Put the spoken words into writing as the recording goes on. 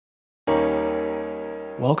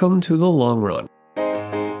Welcome to The Long Run.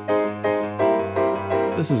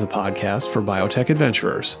 This is a podcast for biotech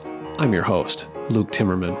adventurers. I'm your host, Luke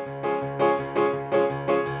Timmerman.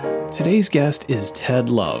 Today's guest is Ted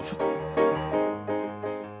Love.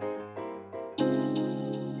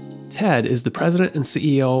 Ted is the president and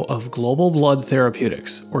CEO of Global Blood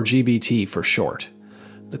Therapeutics, or GBT for short.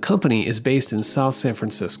 The company is based in South San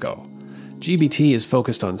Francisco. GBT is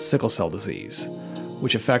focused on sickle cell disease,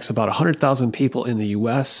 which affects about 100,000 people in the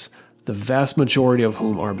U.S., the vast majority of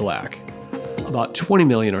whom are Black. About 20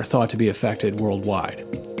 million are thought to be affected worldwide.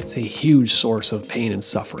 It's a huge source of pain and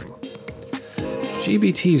suffering.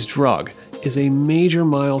 GBT's drug is a major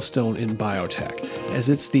milestone in biotech, as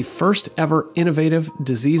it's the first ever innovative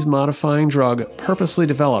disease-modifying drug purposely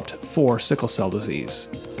developed for sickle cell disease.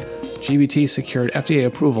 GBT secured FDA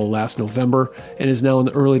approval last November and is now in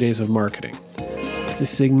the early days of marketing. It's a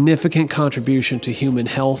significant contribution to human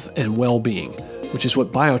health and well-being, which is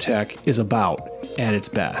what biotech is about at its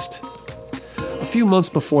best. A few months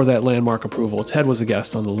before that landmark approval, Ted was a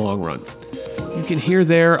guest on The Long Run. You can hear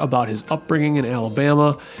there about his upbringing in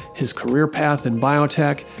Alabama, his career path in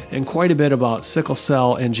biotech, and quite a bit about sickle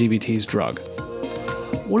cell and GBT's drug.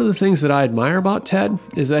 One of the things that I admire about Ted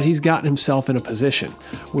is that he's gotten himself in a position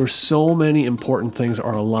where so many important things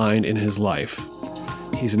are aligned in his life.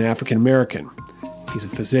 He's an African American. He's a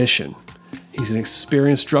physician. He's an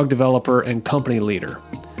experienced drug developer and company leader.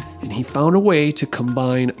 And he found a way to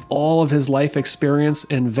combine all of his life experience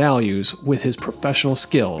and values with his professional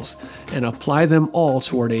skills and apply them all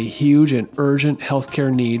toward a huge and urgent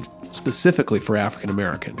healthcare need specifically for African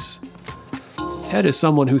Americans. Ted is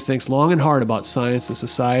someone who thinks long and hard about science and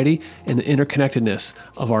society and the interconnectedness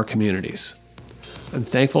of our communities. I'm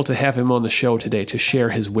thankful to have him on the show today to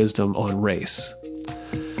share his wisdom on race.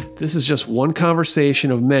 This is just one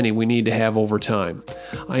conversation of many we need to have over time.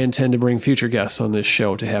 I intend to bring future guests on this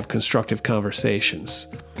show to have constructive conversations.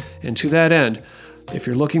 And to that end, if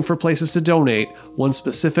you're looking for places to donate, one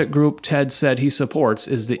specific group Ted said he supports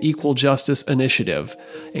is the Equal Justice Initiative,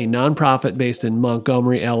 a nonprofit based in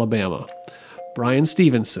Montgomery, Alabama. Brian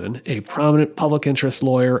Stevenson, a prominent public interest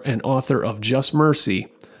lawyer and author of Just Mercy,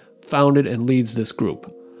 founded and leads this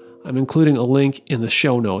group. I'm including a link in the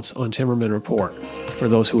show notes on Timmerman Report for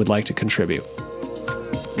those who would like to contribute.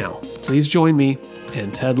 Now, please join me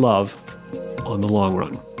and Ted Love on The Long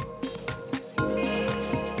Run.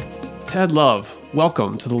 Ted Love,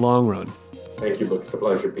 welcome to The Long Run. Thank you, Luke. It's a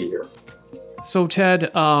pleasure to be here. So,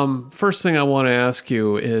 Ted, first thing I want to ask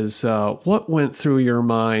you is what went through your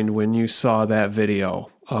mind when you saw that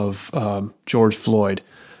video of George Floyd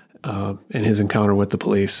and his encounter with the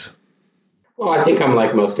police? Well, I think I'm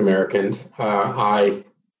like most Americans. I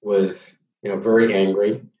was, very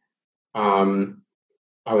angry. I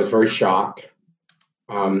was very shocked.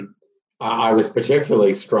 I was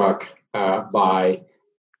particularly struck by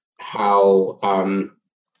how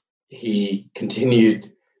he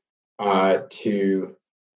continued to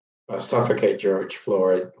suffocate George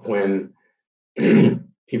Floyd when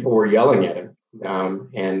people were yelling at him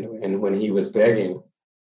and when he was begging.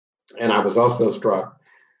 And I was also struck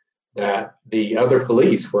that the other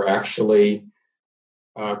police were actually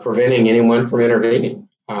preventing anyone from intervening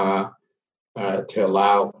to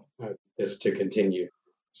allow this to continue.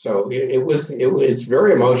 So it's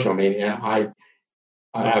very emotional. I mean, I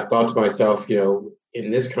have thought to myself, in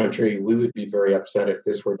this country, we would be very upset if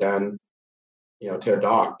this were done, to a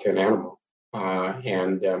dog, to an animal,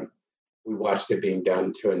 and we watched it being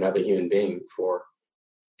done to another human being for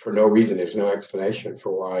no reason. There's no explanation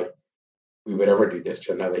for why we would ever do this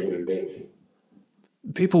to another human being.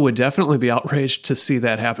 People would definitely be outraged to see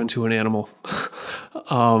that happen to an animal.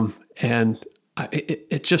 And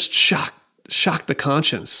it just shocked the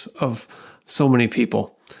conscience of so many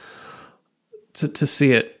people to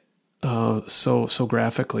see it so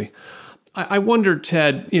graphically. I wondered,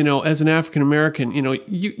 Ted, as an African American,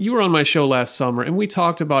 you were on my show last summer and we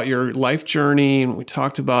talked about your life journey and we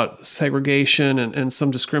talked about segregation and some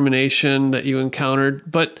discrimination that you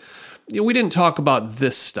encountered, but we didn't talk about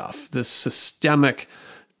this stuff, this systemic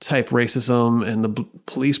type racism and the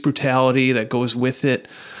police brutality that goes with it.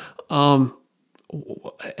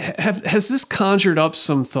 Has this conjured up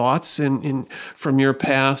some thoughts from your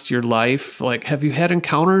past, your life? Like, have you had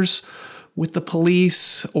encounters with the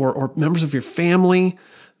police or members of your family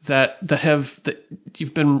that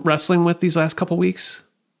you've been wrestling with these last couple of weeks?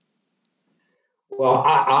 Well,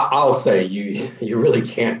 I'll say you really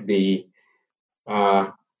can't be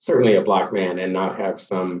certainly a Black man and not have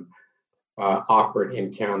some awkward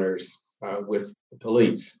encounters with the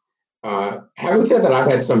police. Having said that, I've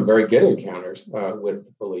had some very good encounters with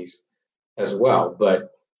the police as well. But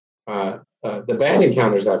the bad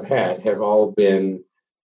encounters I've had have all been,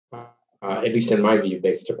 at least in my view,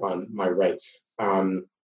 based upon my race. And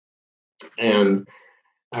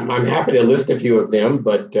I'm happy to list a few of them,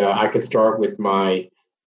 but I could start with my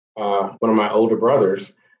one of my older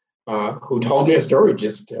brothers who told me a story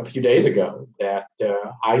just a few days ago that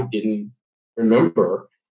I didn't remember,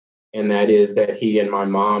 and that is that he and my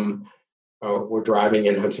mom were driving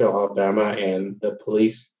in Huntsville, Alabama, and the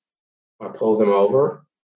police pulled them over,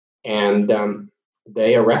 and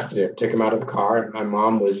they arrested him, took him out of the car, and my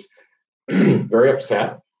mom was very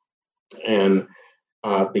upset and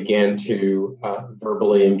began to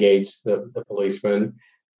verbally engage the policeman.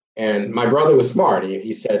 And my brother was smart.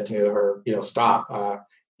 He said to her, stop.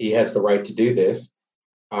 He has the right to do this,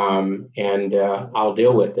 and I'll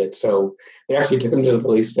deal with it. So they actually took him to the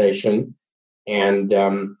police station. And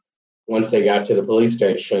once they got to the police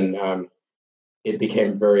station, it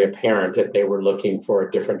became very apparent that they were looking for a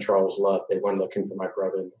different Charles Love. They weren't looking for my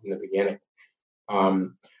brother in the beginning.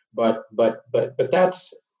 But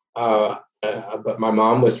that's. But my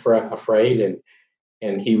mom was afraid,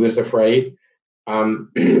 and he was afraid. And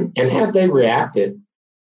had they reacted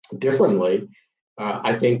differently,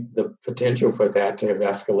 I think the potential for that to have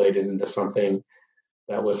escalated into something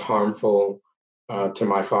that was harmful to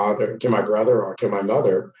my father, to my brother, or to my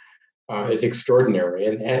mother is extraordinary.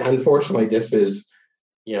 And unfortunately, this is,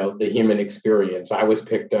 the human experience. I was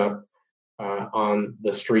picked up on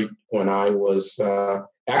the street when I was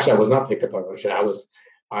actually I was not picked up on the street.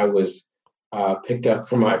 I was picked up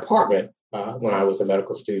from my apartment when I was a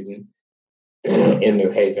medical student in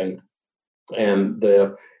New Haven. And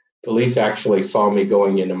the police actually saw me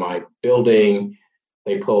going into my building.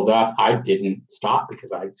 They pulled up. I didn't stop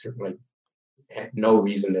because I certainly had no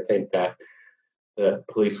reason to think that the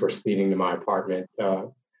police were speeding to my apartment,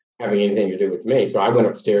 having anything to do with me. So I went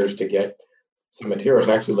upstairs to get some materials.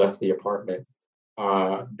 I actually left the apartment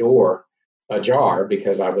door ajar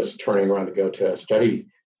because I was turning around to go to a study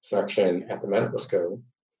section at the medical school.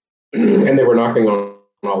 And they were knocking on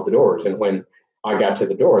all the doors. And when I got to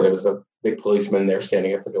the door, there was a big policeman there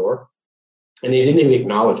standing at the door. And he didn't even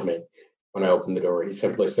acknowledge me when I opened the door. He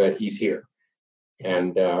simply said, "He's here."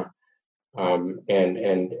 And the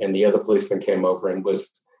other policeman came over and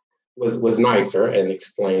was nicer and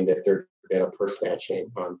explained that there'd been a purse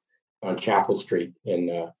snatching on Chapel Street and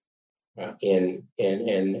they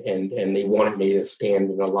wanted me to stand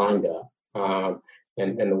in a lined up.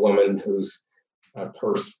 And the woman whose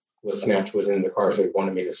purse was snatched was in the car, so they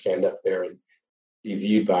wanted me to stand up there and be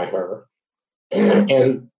viewed by her.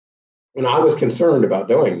 And I was concerned about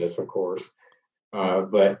doing this, of course,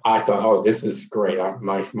 but I thought, oh, this is great.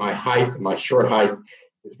 My height, my short height,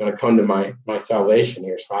 is going to come to my salvation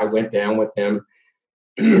here. So I went down with them,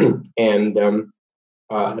 and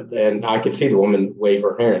I could see the woman wave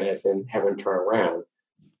her hand as in have him turn around.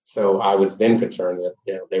 So I was then concerned that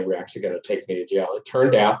they were actually going to take me to jail. It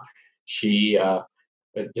turned out she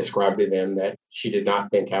described to them that she did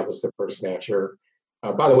not think I was the purse snatcher.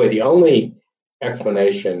 By the way, the only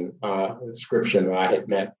explanation, description that I had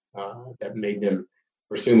met that made them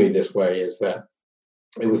pursue me this way is that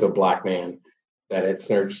it was a black man that had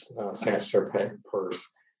snatched her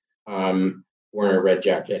purse wearing a red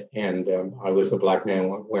jacket, and I was a black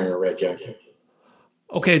man wearing a red jacket.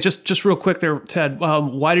 Okay, just real quick there, Ted.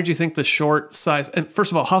 Why did you think the short size? And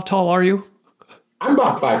first of all, how tall are you? I'm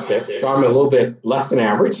about 5'6", so I'm a little bit less than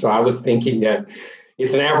average. So I was thinking that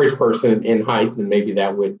it's an average person in height, and maybe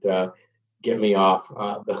that would get me off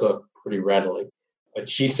the hook pretty readily. But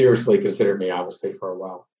she seriously considered me, obviously, for a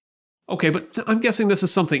while. Okay, but I'm guessing this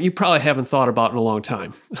is something you probably haven't thought about in a long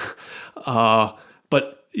time.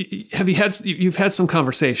 But you've had some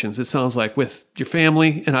conversations, it sounds like, with your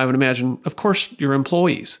family, and I would imagine, of course, your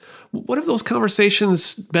employees. What have those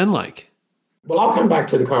conversations been like? Well, I'll come back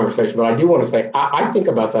to the conversation, but I do want to say I think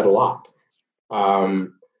about that a lot.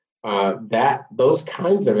 That those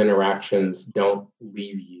kinds of interactions don't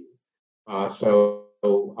leave you. So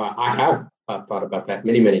I have thought about that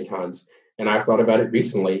many, many times, and I've thought about it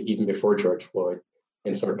recently, even before George Floyd,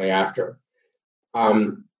 and certainly after.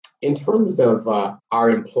 In terms of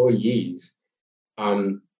our employees,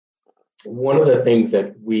 one of the things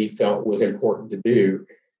that we felt was important to do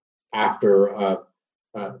after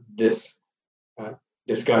this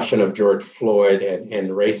discussion of George Floyd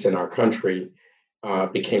and race in our country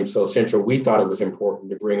became so central, we thought it was important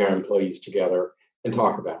to bring our employees together and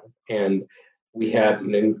talk about it. And we had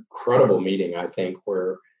an incredible meeting, I think,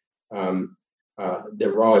 where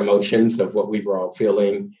the raw emotions of what we were all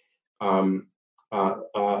feeling,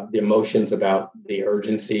 the emotions about the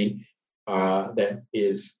urgency that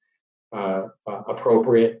is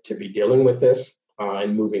appropriate to be dealing with this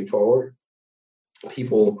and moving forward.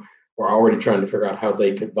 people were already trying to figure out how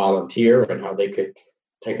they could volunteer and how they could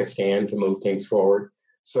take a stand to move things forward.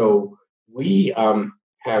 So we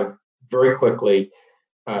have very quickly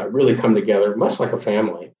really come together, much like a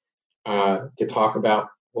family, to talk about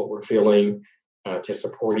what we're feeling, to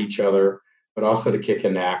support each other, but also to kick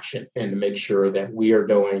into action and to make sure that we are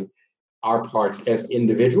doing our parts as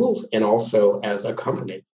individuals and also as a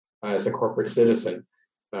company, as a corporate citizen,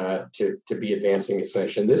 to be advancing this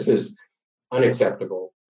nation. This is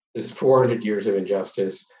unacceptable. This 400 years of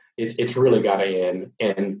injustice. It's really got to end,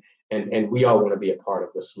 and we all want to be a part of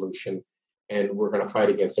the solution. And we're going to fight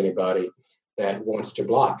against anybody that wants to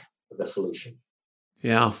block the solution.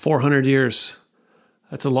 Yeah, 400 years.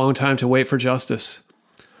 That's a long time to wait for justice.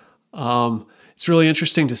 It's really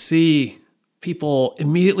interesting to see people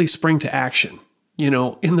immediately spring to action.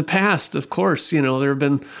 In the past, of course, there have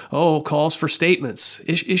been, calls for statements,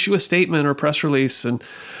 issue a statement or press release, and,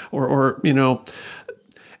 or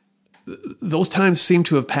those times seem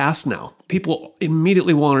to have passed now. People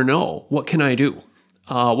immediately want to know, what can I do?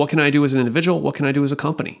 What can I do as an individual? What can I do as a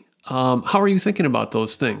company? How are you thinking about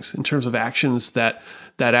those things in terms of actions that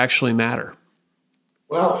actually matter?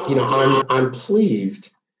 Well, I'm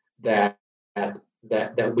pleased that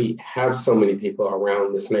we have so many people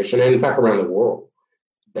around this nation, and in fact around the world,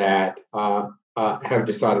 that have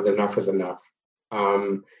decided enough is enough.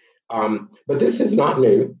 But this is not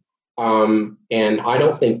new, and I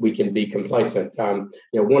don't think we can be complacent.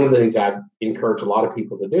 One of the things I encourage a lot of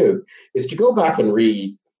people to do is to go back and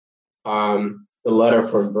read the letter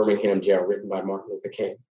from Birmingham jail written by Martin Luther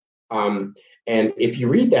King. And if you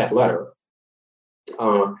read that letter,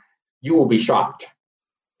 you will be shocked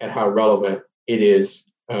at how relevant it is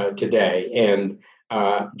today. And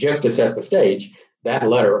just to set the stage, that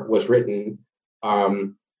letter was written not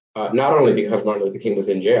only because Martin Luther King was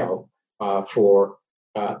in jail for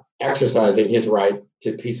exercising his right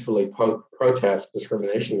to peacefully protest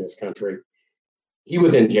discrimination in this country. He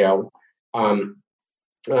was in jail.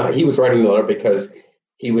 He was writing the letter because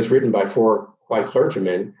he was written by 4 white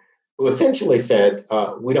clergymen who essentially said,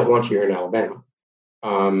 we don't want you here in Alabama.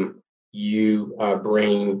 You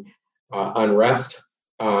bring unrest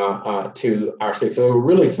to our state. So we're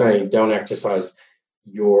really saying, don't exercise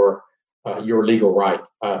your legal right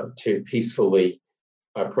to peacefully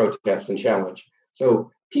protest and challenge.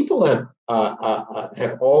 So people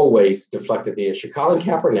have always deflected the issue. Colin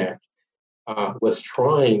Kaepernick was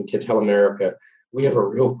trying to tell America, we have a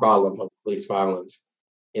real problem of police violence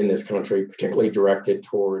in this country, particularly directed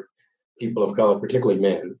toward people of color, particularly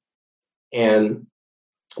men. And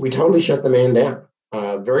we totally shut the man down.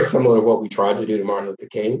 Very similar to what we tried to do to Martin Luther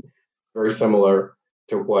King, very similar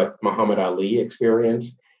to what Muhammad Ali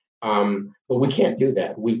experienced. But we can't do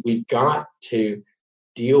that. We got to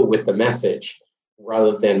deal with the message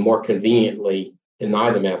rather than more conveniently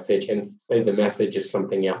deny the message and say the message is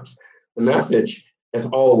something else. The message has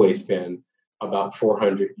always been about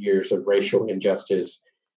 400 years of racial injustice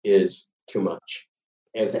is too much.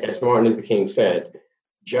 As Martin Luther King said,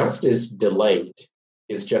 justice delayed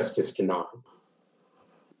is justice denied.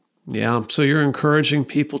 Yeah, so you're encouraging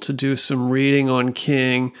people to do some reading on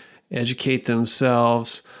King, educate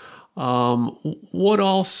themselves. What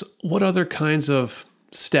else? What other kinds of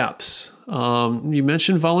steps? You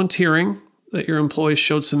mentioned volunteering that your employees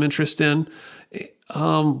showed some interest in.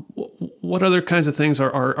 What other kinds of things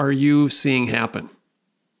are you seeing happen?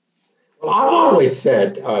 Well, I've always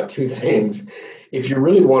said 2 things. If you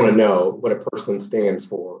really want to know what a person stands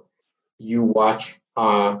for, you watch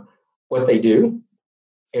what they do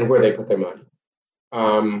and where they put their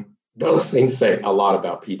money. Those things say a lot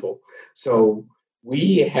about people. So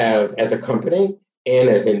we have, as a company and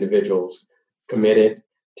as individuals, committed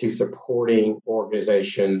to supporting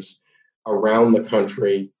organizations around the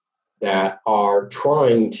country that are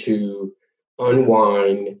trying to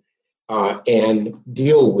unwind and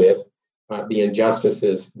deal with the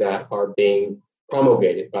injustices that are being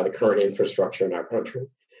promulgated by the current infrastructure in our country.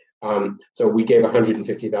 So we gave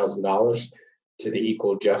 $150,000 to the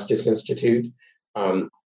Equal Justice Institute.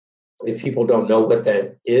 If people don't know what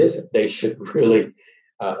that is, they should really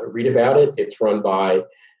read about it. It's run by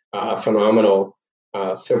a phenomenal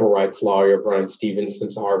civil rights lawyer, Brian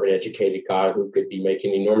Stevenson's a Harvard-educated guy who could be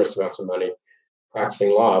making enormous amounts of money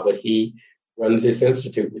practicing law, but he runs this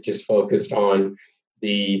institute, which is focused on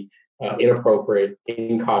the inappropriate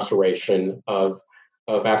incarceration of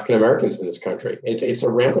African Americans in this country. It's a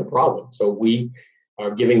rampant problem. So we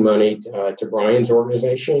are giving money to Brian's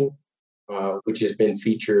organization, which has been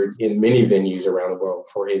featured in many venues around the world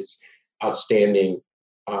for his outstanding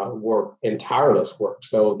work and tireless work.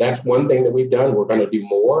 So that's one thing that we've done. We're going to do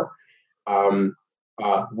more.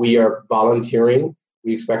 We are volunteering.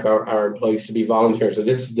 We expect our employees to be volunteering. So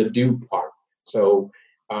this is the do part. So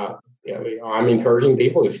I'm encouraging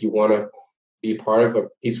people, if you want to be part of a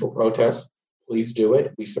peaceful protest, please do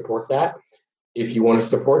it. We support that. If you want to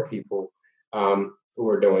support people who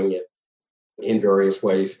are doing it in various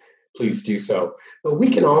ways, please do so. But we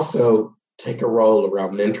can also take a role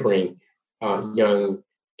around mentoring young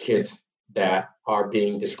kids that are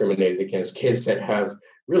being discriminated against, kids that have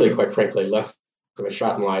really, quite frankly, less of a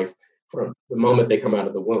shot in life from the moment they come out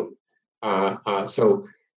of the womb. So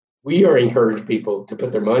we are encouraging people to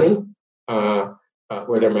put their money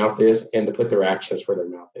where their mouth is and to put their actions where their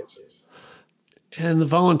mouth is. And the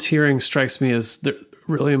volunteering strikes me as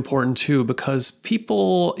really important too, because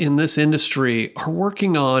people in this industry are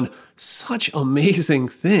working on such amazing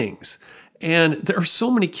things. And there are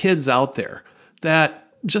so many kids out there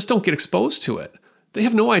that just don't get exposed to it. They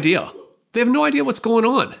have no idea. They have no idea what's going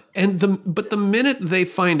on. But the minute they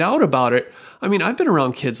find out about it, I mean, I've been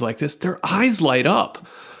around kids like this, their eyes light up.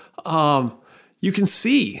 You can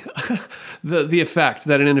see the effect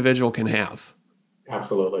that an individual can have.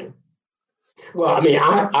 Absolutely. Well, I mean,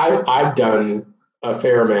 I've done a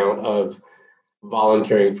fair amount of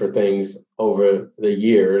volunteering for things over the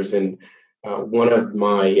years. And one of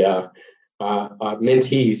my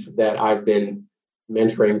mentees that I've been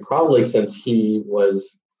mentoring probably since he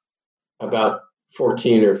was about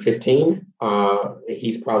 14 or 15,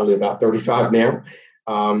 he's probably about 35 now.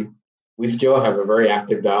 We still have a very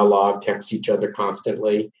active dialogue, text each other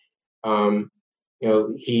constantly.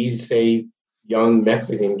 He's a young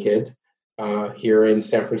Mexican kid here in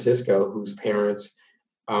San Francisco whose parents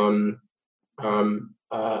are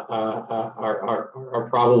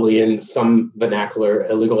probably, in some vernacular,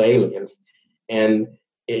 illegal aliens. And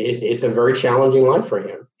it's a very challenging life for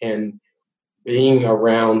him. And being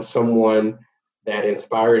around someone that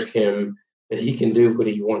inspires him that he can do what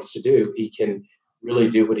he wants to do, he can really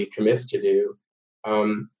do what he commits to do,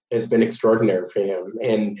 has been extraordinary for him.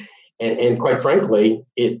 And quite frankly,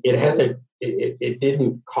 it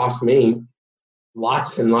didn't cost me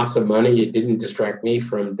lots and lots of money. It didn't distract me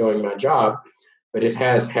from doing my job, but it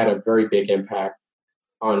has had a very big impact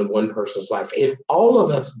on one person's life. If all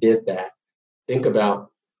of us did that, think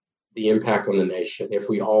about the impact on the nation if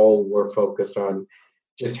we all were focused on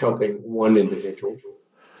just helping one individual.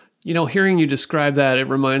 You know, hearing you describe that, it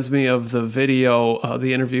reminds me of the video,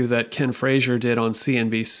 the interview that Ken Frazier did on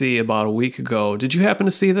CNBC about a week ago. Did you happen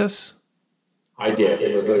to see this? I did.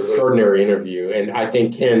 It was an extraordinary interview. And I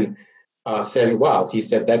think Ken said it well. He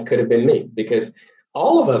said that could have been me, because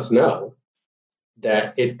all of us know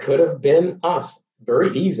that it could have been us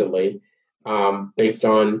very easily based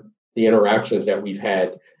on the interactions that we've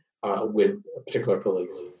had with particular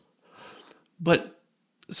police. But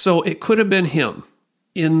so it could have been him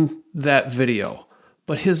in that video,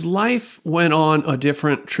 but his life went on a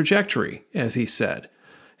different trajectory, as he said.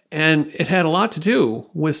 And it had a lot to do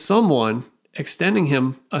with someone extending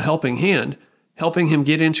him a helping hand, helping him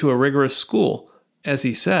get into a rigorous school, as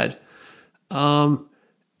he said. I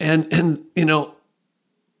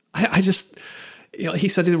just, he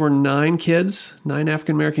said there were 9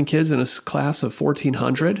 African-American kids in a class of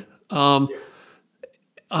 1,400.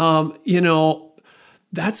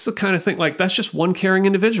 That's the kind of thing, like, that's just one caring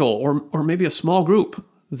individual or maybe a small group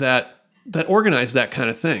that organized that kind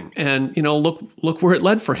of thing. And, look where it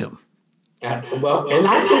led for him. Well, and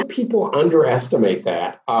I think people underestimate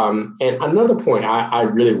that. And another point I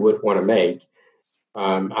really would want to make,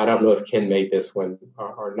 I don't know if Ken made this one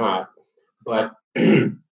or not, but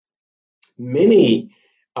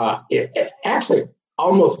actually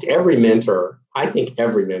almost every mentor, I think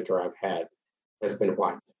every mentor I've had has been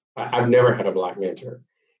white. I've never had a Black mentor.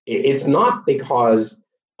 It's not because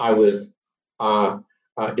I was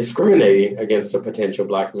discriminating against a potential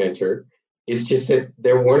Black mentor. It's just that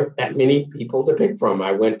there weren't that many people to pick from.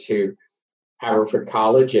 I went to Haverford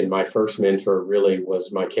College, and my first mentor really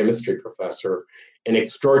was my chemistry professor, an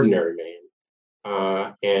extraordinary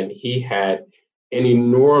man. And he had an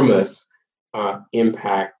enormous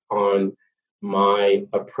impact on my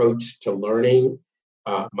approach to learning,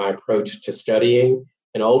 my approach to studying,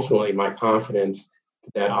 and ultimately my confidence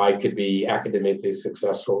that I could be academically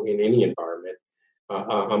successful in any environment,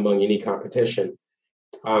 among any competition.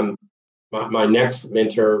 My next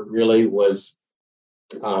mentor really was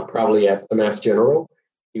probably at the Mass General.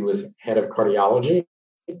 He was head of cardiology,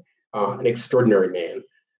 an extraordinary man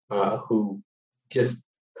who just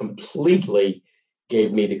completely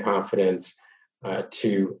gave me the confidence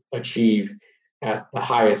to achieve at the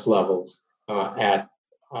highest levels at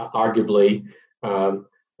arguably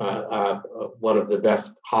one of the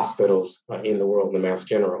best hospitals in the world, the Mass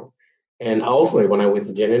General. And ultimately, when I went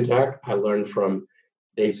to Genentech, I learned from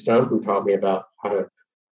Dave Stump, who taught me about how to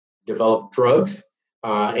develop drugs.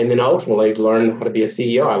 And then ultimately learn how to be a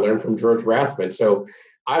CEO. I learned from George Rathman. So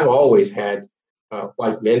I've always had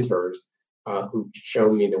white mentors who've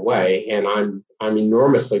shown me the way. And I'm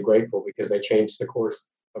enormously grateful because they changed the course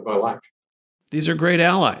of my life. These are great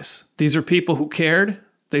allies. These are people who cared.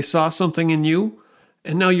 They saw something in you.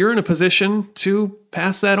 And now you're in a position to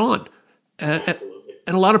pass that on. And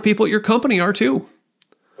a lot of people at your company are too.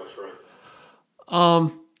 That's right.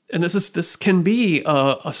 And this can be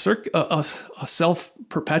a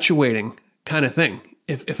self-perpetuating kind of thing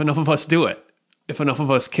if enough of us do it, if enough of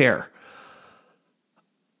us care.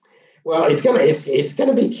 Well, it's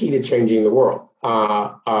gonna be key to changing the world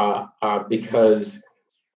because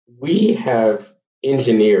we have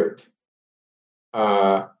engineered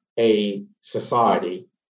a society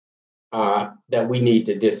that we need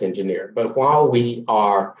to disengineer. But while we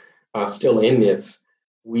are still in this,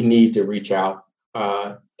 we need to reach out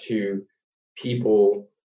to people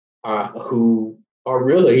who are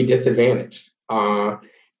really disadvantaged.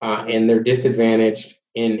 And they're disadvantaged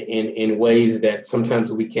in ways that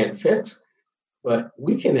sometimes we can't fix, but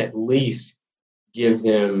we can at least give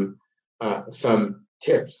them some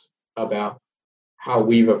tips about how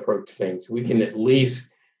we've approached things. We can at least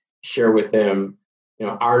share with them,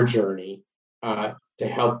 our journey to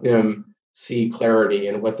help them see clarity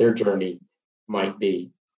in what their journey might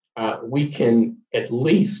be. We can at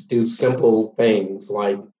least do simple things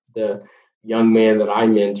like the young man that I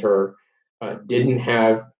mentor didn't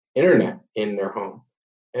have internet in their home.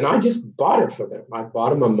 And I just bought it for them. I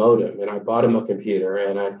bought him a modem and I bought him a computer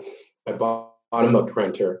and I bought him a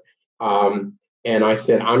printer. And I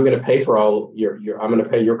said, I'm going to pay for I'm going to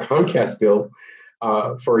pay your Comcast bill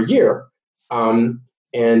for a year.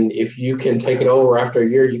 And if you can take it over after a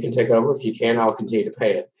year, you can take it over. If you can, I'll continue to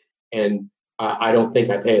pay it. And I don't think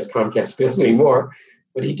I pay his Comcast bills anymore,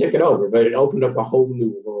 but he took it over. But it opened up a whole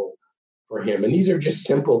new world for him. And these are just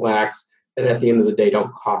simple acts that at the end of the day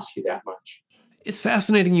don't cost you that much. It's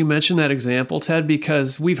fascinating you mentioned that example, Ted,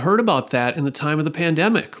 because we've heard about that in the time of the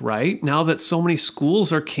pandemic, right? Now that so many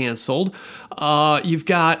schools are canceled, you've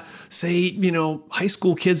got, say, high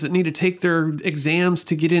school kids that need to take their exams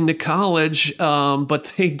to get into college,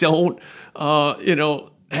 but they don't,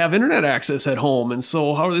 have internet access at home. And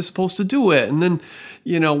so how are they supposed to do it? And then,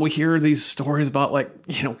 we hear these stories about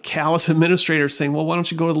callous administrators saying, well, why don't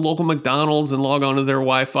you go to the local McDonald's and log on to their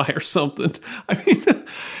Wi-Fi or something? I mean,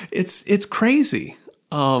 it's crazy.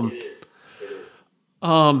 It is.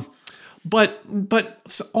 But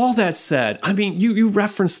all that said, I mean, you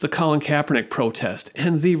referenced the Colin Kaepernick protest,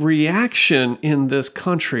 and the reaction in this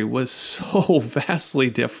country was so vastly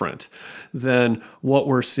different than what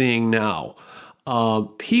we're seeing now.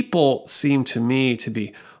 People seem to me to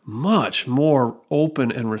be much more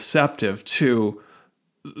open and receptive to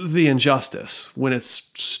the injustice when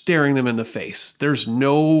it's staring them in the face. There's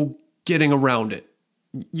no getting around it.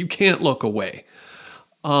 You can't look away.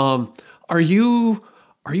 Are you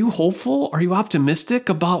hopeful? Are you optimistic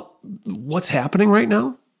about what's happening right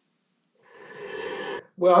now?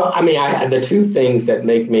 Well, I mean, the two things that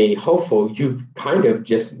make me hopeful, you kind of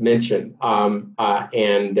just mentioned.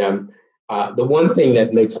 The one thing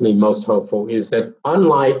that makes me most hopeful is that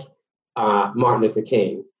unlike Martin Luther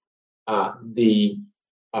King, the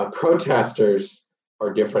protesters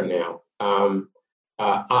are different now.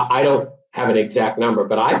 I don't have an exact number,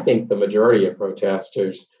 but I think the majority of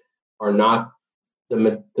protesters are not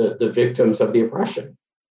the victims of the oppression.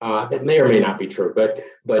 That may or may not be true, but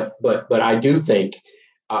I do think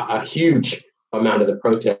a huge amount of the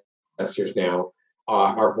protesters now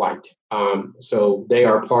are white. So they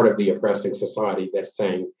are part of the oppressing society that's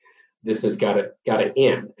saying this has got to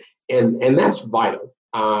end, and that's vital.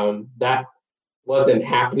 That wasn't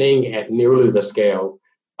happening at nearly the scale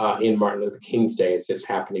in Martin Luther King's day as it's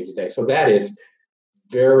happening today. So that is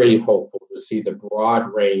very hopeful to see the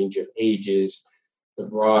broad range of ages, the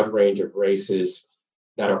broad range of races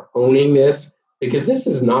that are owning this, because this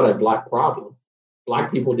is not a Black problem.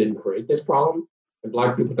 Black people didn't create this problem, and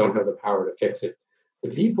Black people don't have the power to fix it. The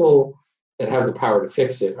people that have the power to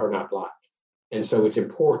fix it are not Black. And so it's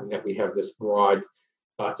important that we have this broad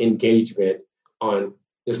engagement on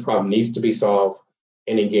this problem needs to be solved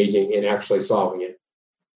and engaging in actually solving it.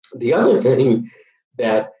 The other thing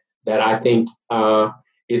that I think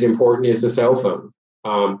is important is the cell phone.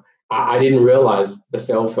 I didn't realize the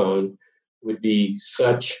cell phone would be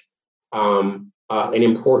such an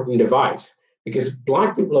important device, because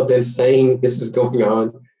Black people have been saying this is going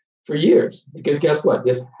on for years. Because guess what?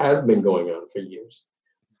 This has been going on for years.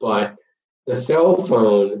 But the cell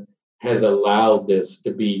phone has allowed this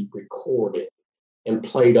to be recorded and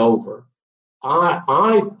played over.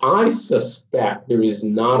 I suspect there is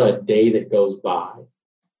not a day that goes by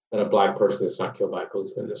that a Black person is not killed by a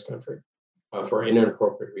policeman in this country for an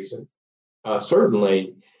inappropriate reason.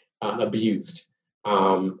 Certainly abused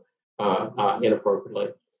inappropriately.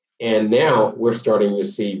 And now we're starting to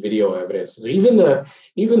see video evidence. Even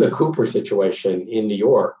the Cooper situation in New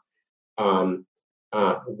York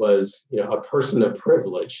was, a person of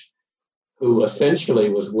privilege who essentially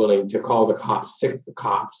was willing to call the cops, sick the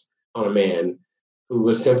cops on a man who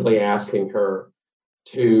was simply asking her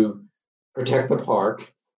to protect the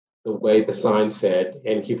park the way the sign said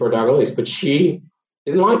and keep her dog on leash. But she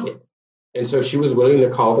didn't like it. And so she was willing to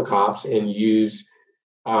call the cops and use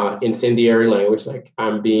incendiary language like,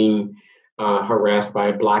 I'm being harassed by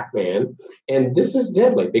a Black man. And this is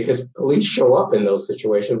deadly because police show up in those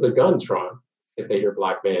situations with guns drawn if they hear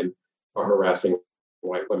Black men are harassing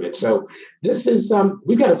white women. So this is,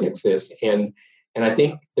 we've got to fix this. And I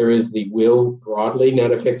think there is the will broadly now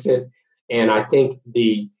to fix it. And I think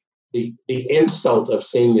the insult of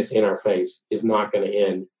seeing this in our face is not going to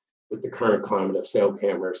end with the current climate of cell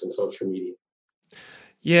cameras and social media.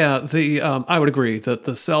 Yeah, I would agree that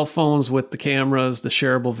the cell phones with the cameras, the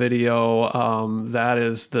shareable video, that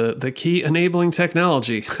is the key enabling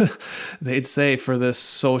technology, they'd say, for this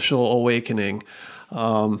social awakening.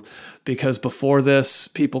 Because before this,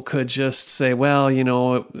 people could just say, well,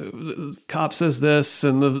 the cop says this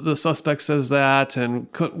and the suspect says that, and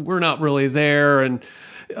we're not really there, and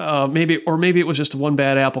maybe it was just one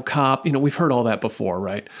bad apple cop. We've heard all that before,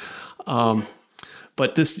 right?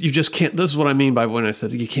 But this, you just can't. This is what I mean by when I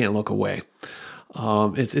said you can't look away.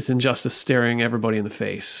 It's injustice staring everybody in the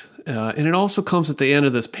face, and it also comes at the end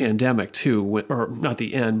of this pandemic too, or not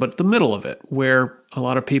the end, but the middle of it, where a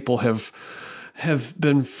lot of people have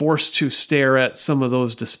been forced to stare at some of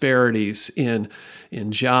those disparities in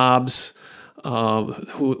jobs,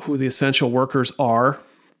 who the essential workers are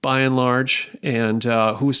by and large, and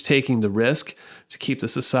who's taking the risk to keep the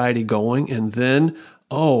society going, and then.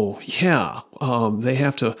 They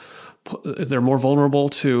have to. They're more vulnerable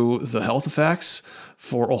to the health effects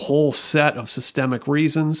for a whole set of systemic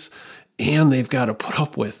reasons, and they've got to put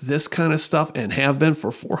up with this kind of stuff and have been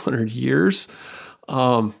for 400 years.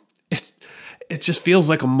 It just feels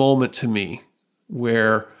like a moment to me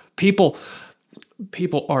where people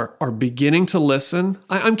are beginning to listen.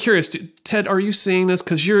 I'm curious, Ted, are you seeing this?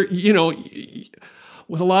 Because you're,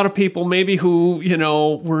 with a lot of people maybe who,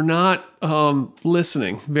 were not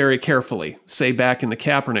listening very carefully, say back in the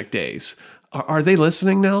Kaepernick days. Are they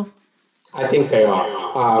listening now? I think they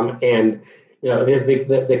are. And,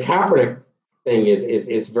 the Kaepernick thing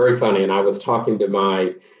is very funny. And I was talking to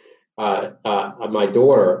my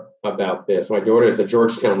daughter about this. My daughter is a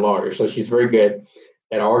Georgetown lawyer, so she's very good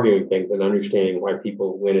at arguing things and understanding why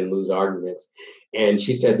people win and lose arguments. And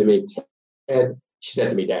she said to me, Dad,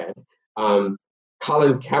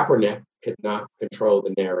 Colin Kaepernick could not control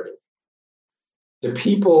the narrative. The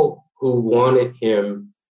people who wanted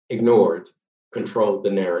him ignored controlled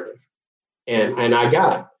the narrative. And I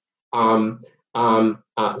got it.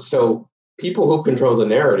 So people who control the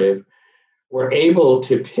narrative were able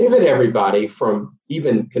to pivot everybody from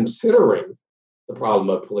even considering the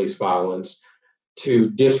problem of police violence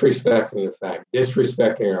to disrespecting the fact,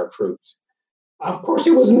 disrespecting our troops. Of course,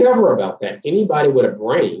 it was never about that. Anybody with a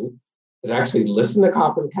brain that actually listened to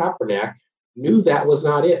Colin Kaepernick knew that was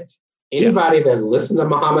not it. Anybody that listened to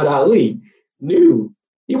Muhammad Ali knew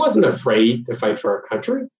he wasn't afraid to fight for our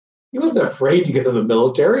country. He wasn't afraid to go to the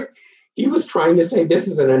military. He was trying to say this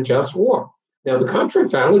is an unjust war. Now, the country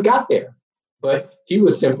finally got there, but he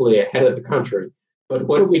was simply ahead of the country. But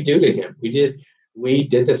what did we do to him? We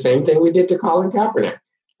did the same thing we did to Colin Kaepernick.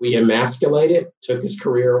 We emasculated, took his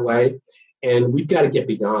career away. And we've got to get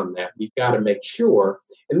beyond that. We've got to make sure,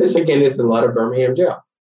 and this again is the lot of Birmingham jail.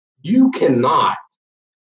 You cannot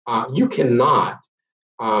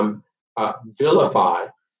vilify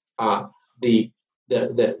the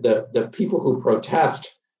people who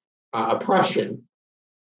protest oppression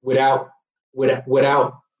without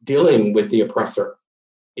dealing with the oppressor.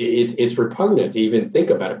 It's repugnant to even think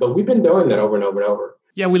about it, but we've been doing that over and over and over.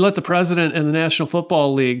 Yeah, we let the president and the National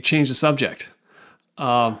Football League change the subject.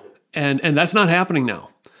 And that's not happening now.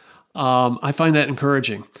 I find that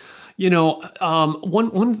encouraging.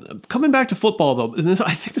 One coming back to football though, and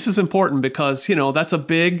I think this is important because that's a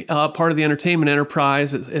big part of the entertainment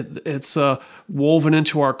enterprise. It's woven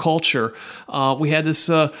into our culture. We had this,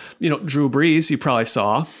 Drew Brees. You probably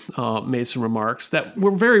saw made some remarks that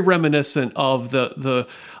were very reminiscent of the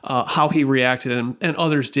how he reacted and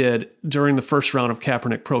others did during the first round of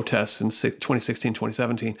Kaepernick protests in 2016,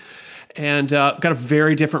 2017, and got a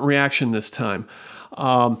very different reaction this time.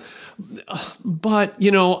 But,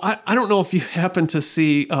 I don't know if you happen to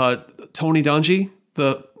see Tony Dungy.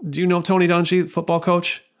 Do you know Tony Dungy, the football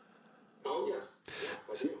coach? Oh, yes.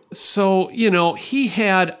 Yes, I do. So, he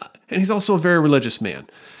had, and he's also a very religious man,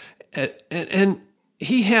 and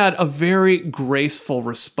he had a very graceful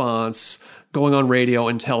response going on radio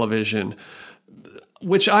and television,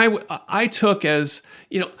 which I took as,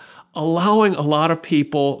 allowing a lot of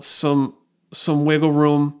people some wiggle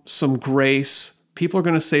room, some grace. People are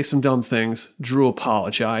going to say some dumb things. Drew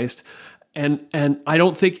apologized. And I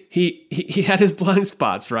don't think he had his blind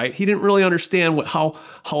spots, right? He didn't really understand how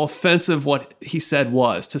offensive what he said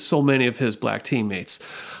was to so many of his black teammates.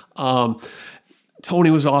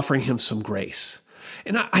 Tony was offering him some grace.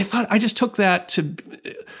 And I just took that to,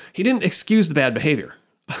 he didn't excuse the bad behavior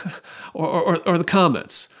or the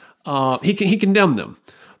comments. He condemned them,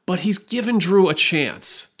 but he's given Drew a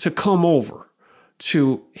chance to come over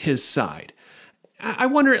to his side. I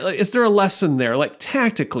wonder, is there a lesson there, like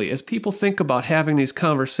tactically, as people think about having these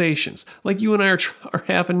conversations, like you and I are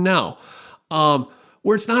having now,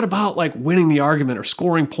 where it's not about like winning the argument or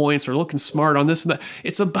scoring points or looking smart on this and that.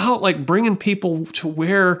 It's about like bringing people to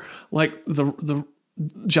where like the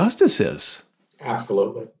justice is.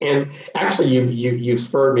 Absolutely. And actually, you've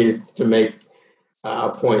spurred me to make a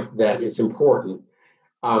point that is important.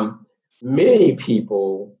 Many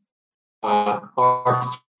people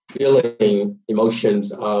are feeling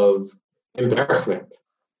emotions of embarrassment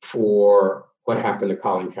for what happened to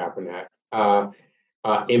Colin Kaepernick,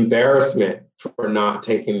 embarrassment for not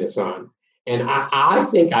taking this on. And I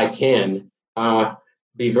think I can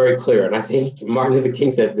be very clear, and I think Martin Luther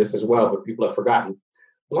King said this as well, but people have forgotten.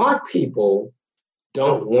 Black people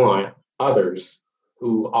don't want others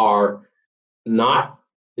who are not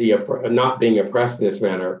being oppressed in this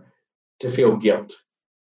manner to feel guilt.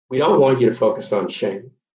 We don't want you to focus on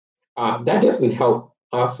shame. That doesn't help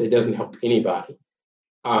us. It doesn't help anybody.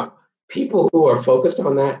 People who are focused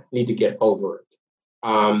on that need to get over it.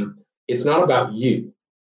 It's not about you.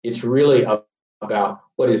 It's really about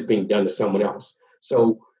what is being done to someone else.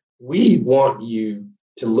 So we want you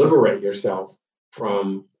to liberate yourself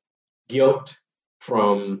from guilt,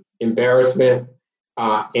 from embarrassment,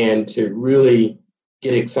 and to really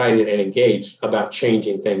get excited and engaged about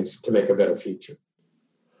changing things to make a better future.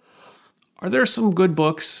 Are there some good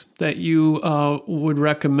books that you would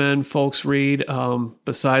recommend folks read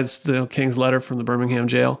besides the King's Letter from the Birmingham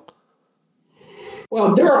jail?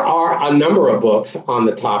 Well, there are a number of books on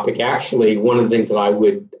the topic. Actually, one of the things that I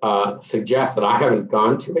would suggest, that I haven't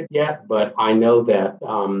gone to it yet, but I know that,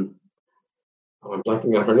 I'm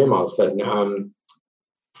blanking on her name all of a sudden,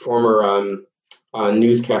 former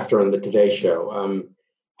newscaster on the Today Show,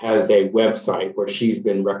 has a website where she's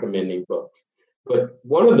been recommending books. But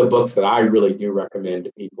one of the books that I really do recommend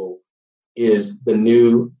to people is The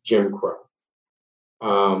New Jim Crow.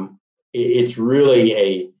 It's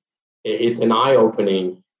really it's an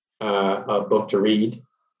eye-opening book to read,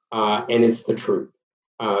 and it's the truth.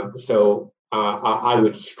 So I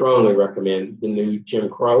would strongly recommend The New Jim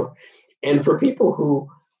Crow. And for people who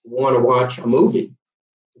want to watch a movie,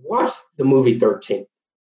 watch the movie 13.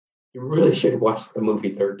 You really should watch the movie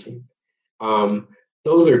 13.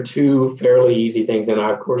 Those are two fairly easy things. And I,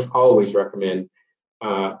 of course, always recommend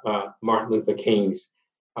Martin Luther King's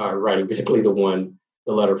writing, particularly the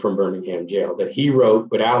letter from Birmingham jail, that he wrote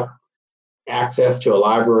without access to a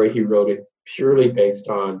library. He wrote it purely based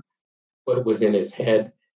on what was in his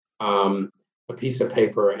head, a piece of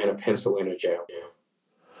paper and a pencil in a jail.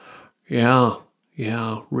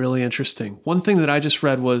 Yeah, really interesting. One thing that I just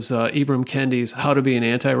read was Ibram Kendi's How to Be an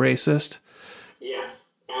Anti-Racist. Yes,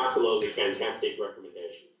 absolutely fantastic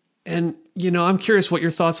recommendation. And, I'm curious what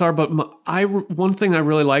your thoughts are, but one thing I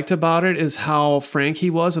really liked about it is how frank he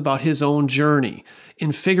was about his own journey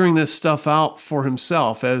in figuring this stuff out for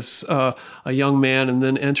himself as a young man and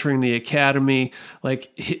then entering the academy.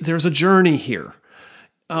 Like, there's a journey here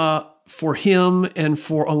for him and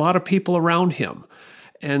for a lot of people around him.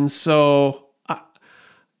 And so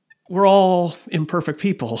we're all imperfect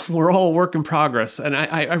people. We're all a work in progress. And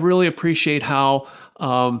I really appreciate how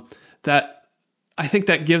that I think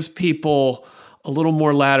that gives people a little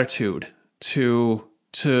more latitude to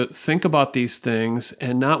to think about these things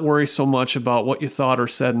and not worry so much about what you thought or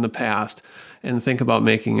said in the past, and think about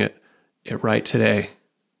making it right today.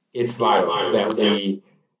 It's vital that we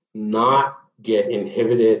not get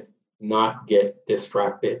inhibited, not get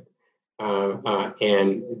distracted.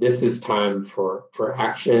 And this is time for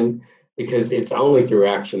action, because it's only through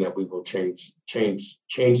action that we will change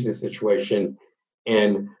the situation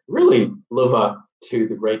and really live up to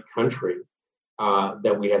the great country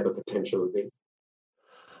that we have the potential to be.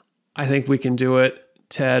 I think we can do it.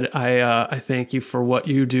 Ted, I thank you for what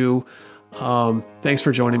you do. Thanks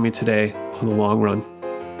for joining me today on The Long Run.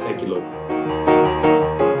 Thank you, Luke.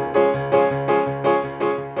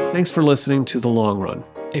 Thanks for listening to The Long Run,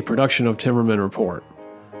 a production of Timmerman Report.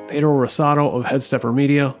 Pedro Rosado of Headstepper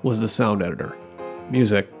Media was the sound editor.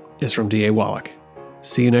 Music is from D.A. Wallach.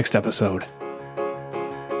 See you next episode.